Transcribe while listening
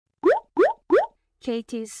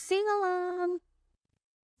Katie's sing-along.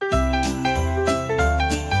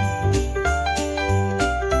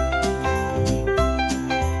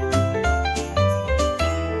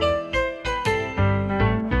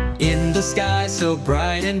 In the sky so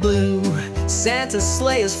bright and blue, Santa's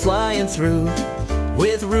sleigh is flying through,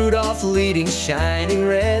 with Rudolph leading shining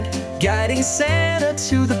red, guiding Santa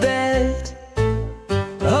to the bed.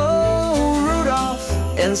 Oh, Rudolph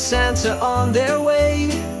and Santa on their way,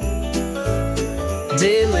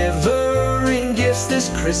 delivering gifts this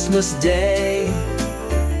Christmas day.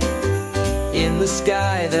 In the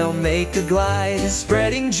sky they'll make a glide,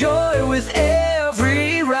 spreading joy with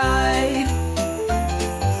every ride.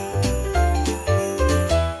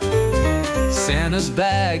 Santa's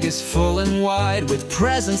bag is full and wide, with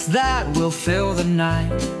presents that will fill the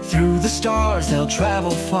night. Through the stars they'll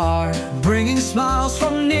travel far, bringing smiles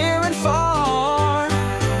from near and far.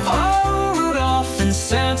 Oh, Rudolph and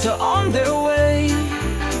Santa on their way,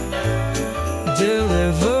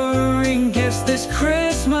 delivering gifts this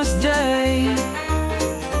Christmas day.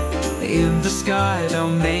 In the sky they'll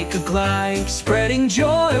make a glide, spreading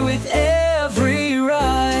joy with every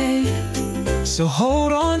ride. So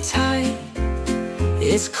hold on tight,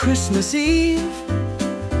 it's Christmas Eve.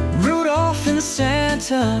 Rudolph and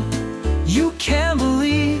Santa, you can't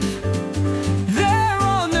believe, they're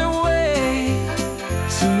on their way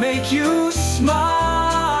to make you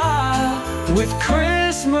smile, with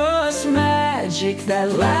Christmas magic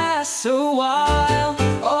that lasts a while.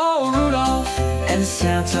 Oh, Rudolph and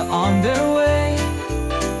Santa on their way,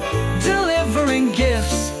 delivering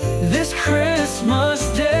gifts this Christmas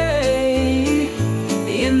day.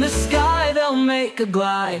 In the sky they'll make a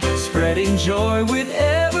glide, spreading joy with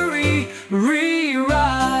every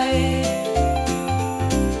ride.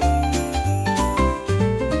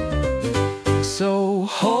 So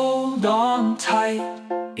hold on tight,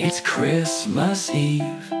 it's Christmas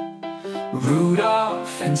Eve.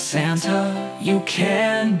 Rudolph and Santa, you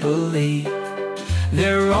can't believe,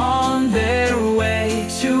 they're on their way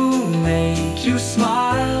to make you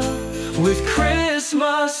smile, with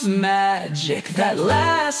Christmas magic that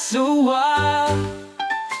lasts a while.